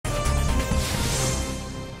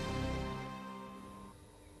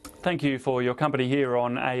Thank you for your company here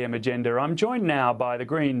on AM Agenda. I'm joined now by the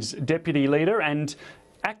Greens Deputy Leader and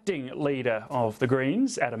Acting Leader of the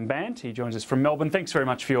Greens, Adam Bandt. He joins us from Melbourne. Thanks very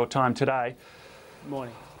much for your time today. Good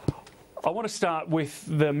morning. I want to start with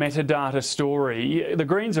the metadata story. The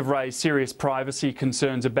Greens have raised serious privacy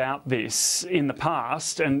concerns about this in the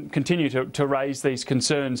past and continue to raise these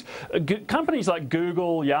concerns. Companies like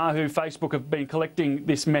Google, Yahoo, Facebook have been collecting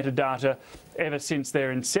this metadata ever since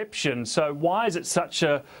their inception. So why is it such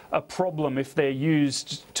a problem if they're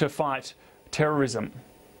used to fight terrorism?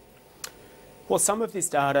 Well, some of this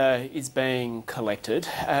data is being collected,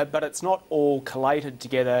 but it's not all collated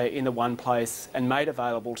together in the one place and made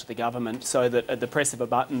available to the government so that at the press of a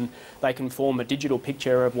button they can form a digital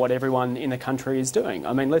picture of what everyone in the country is doing.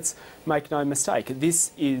 I mean, let's make no mistake,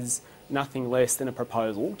 this is nothing less than a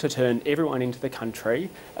proposal to turn everyone into the country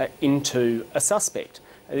into a suspect.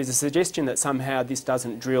 There's a suggestion that somehow this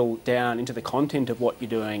doesn't drill down into the content of what you're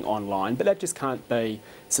doing online, but that just can't be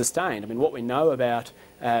sustained. I mean, what we know about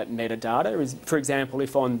metadata is, for example,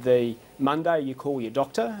 if on the Monday you call your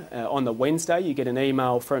doctor, on the Wednesday you get an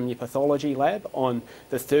email from your pathology lab, on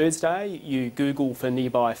the Thursday you Google for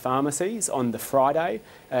nearby pharmacies, on the Friday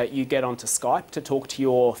you get onto Skype to talk to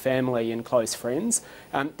your family and close friends.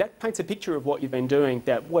 That paints a picture of what you've been doing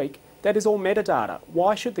that week. That is all metadata.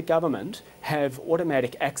 Why should the government have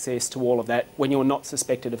automatic access to all of that when you're not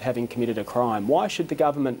suspected of having committed a crime? Why should the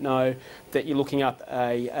government know that you're looking up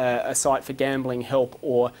a site for gambling help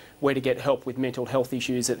or where to get help with mental health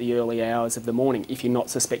issues at the early hours of the morning if you're not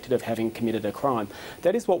suspected of having committed a crime?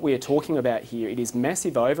 That is what we are talking about here. It is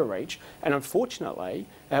massive overreach, and unfortunately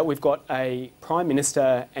we've got a Prime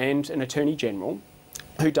Minister and an Attorney General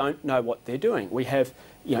who don't know what they're doing. We have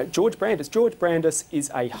George Brandis. George Brandis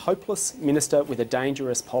is a hopeless minister with a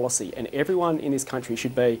dangerous policy, and everyone in this country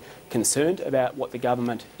should be concerned about what the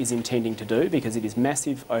government is intending to do because it is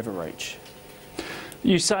massive overreach.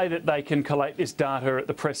 You say that they can collate this data at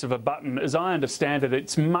the press of a button. As I understand it,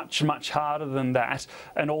 it's much, much harder than that.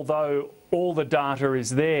 And although all the data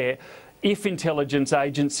is there, if intelligence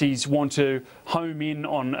agencies want to home in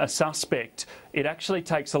on a suspect, it actually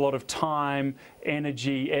takes a lot of time,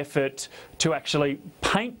 energy, effort to actually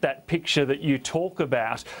paint that picture that you talk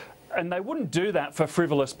about. And they wouldn't do that for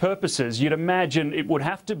frivolous purposes. You'd imagine it would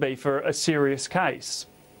have to be for a serious case.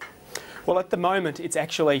 Well, at the moment, it's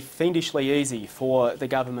actually fiendishly easy for the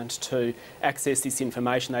government to access this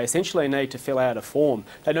information. They essentially need to fill out a form.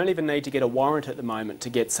 They don't even need to get a warrant at the moment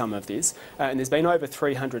to get some of this. And there's been over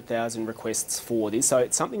 300,000 requests for this. So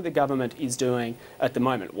it's something the government is doing at the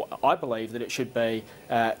moment. I believe that it should be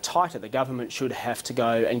tighter. The government should have to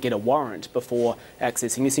go and get a warrant before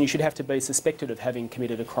accessing this, and you should have to be suspected of having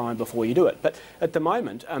committed a crime before you do it. But at the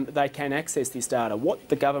moment, they can access this data. What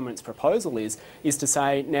the government's proposal is to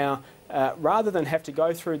say now, rather than have to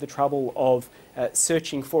go through the trouble of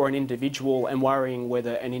searching for an individual and worrying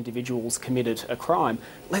whether an individual's committed a crime,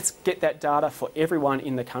 let's get that data for everyone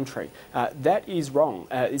in the country. That is wrong.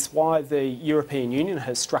 It's why the European Union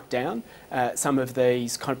has struck down some of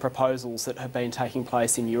these kind of proposals that have been taking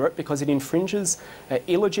place in Europe because it infringes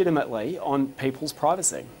illegitimately on people's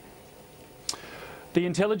privacy. The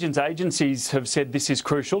intelligence agencies have said this is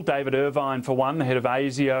crucial. David Irvine, for one, the head of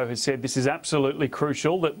ASIO, has said this is absolutely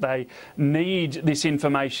crucial, that they need this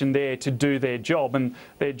information there to do their job, and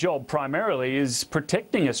their job primarily is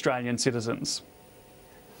protecting Australian citizens.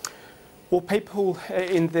 Well, people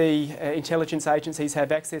in the intelligence agencies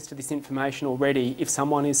have access to this information already if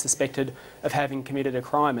someone is suspected of having committed a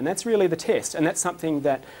crime, and that's really the test, and that's something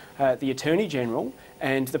that the Attorney General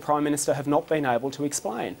and the Prime Minister have not been able to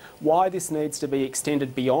explain. Why this needs to be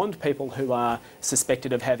extended beyond people who are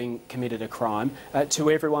suspected of having committed a crime to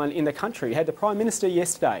everyone in the country. You had the Prime Minister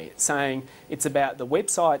yesterday saying it's about the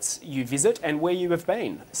websites you visit and where you have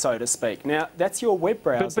been, so to speak. Now, that's your web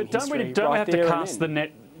browsing history. But don't we have to cast the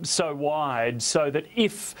net so wide so that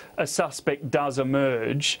if a suspect does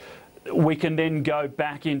emerge, we can then go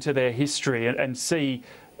back into their history and see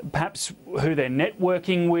perhaps who they're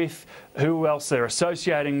networking with, who else they're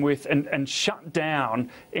associating with, and shut down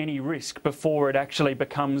any risk before it actually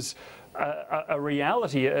becomes a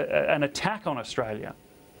reality, an attack on Australia?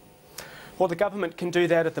 Well, the government can do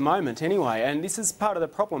that at the moment anyway, and this is part of the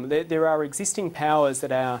problem. There are existing powers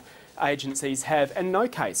that our agencies have, and no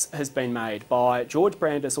case has been made by George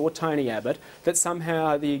Brandis or Tony Abbott that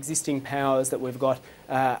somehow the existing powers that we've got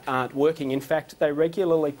aren't working. In fact, they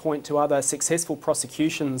regularly point to other successful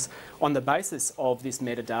prosecutions on the basis of this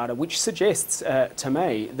metadata, which suggests to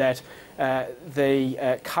me that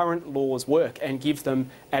the current laws work and give them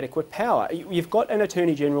adequate power. You've got an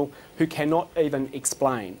Attorney-General who cannot even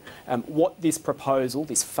explain what this proposal,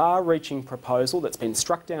 this far-reaching proposal that's been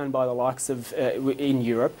struck down by the likes of in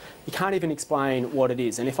Europe, he can't even explain what it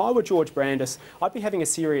is. And if I were George Brandis, I'd be having a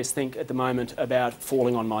serious think at the moment about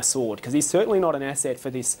falling on my sword, because he's certainly not an asset for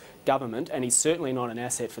this government and he's certainly not an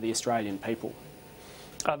asset for the Australian people.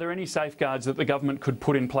 Are there any safeguards that the government could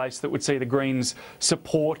put in place that would see the Greens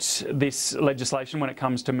support this legislation when it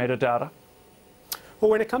comes to metadata?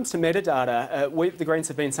 Well, when it comes to metadata, the Greens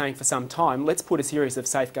have been saying for some time, let's put a series of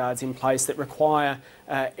safeguards in place that require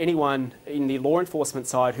anyone in the law enforcement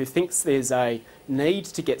side who thinks there's a need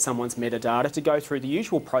to get someone's metadata to go through the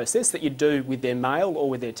usual process that you do with their mail or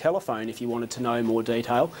with their telephone if you wanted to know more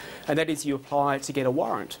detail, and that is you apply to get a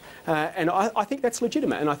warrant. And I think that's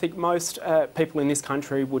legitimate, and I think most people in this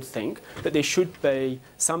country would think that there should be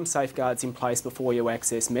some safeguards in place before you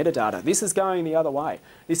access metadata. This is going the other way.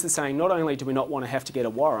 This is saying not only do we not want to have to get a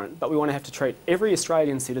warrant, but we want to have to treat every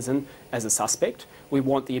Australian citizen as a suspect. We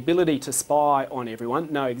want the ability to spy on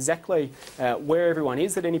everyone, know exactly where everyone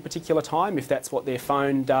is at any particular time, if that's what their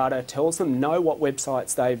phone data tells them, know what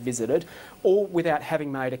websites they've visited, all without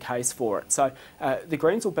having made a case for it. So the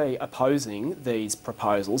Greens will be opposing these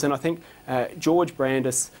proposals, and I think George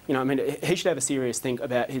Brandis, he should have a serious think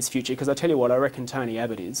about his future, because I tell you what, I reckon Tony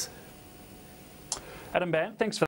Abbott is. Adam Bandt, thanks for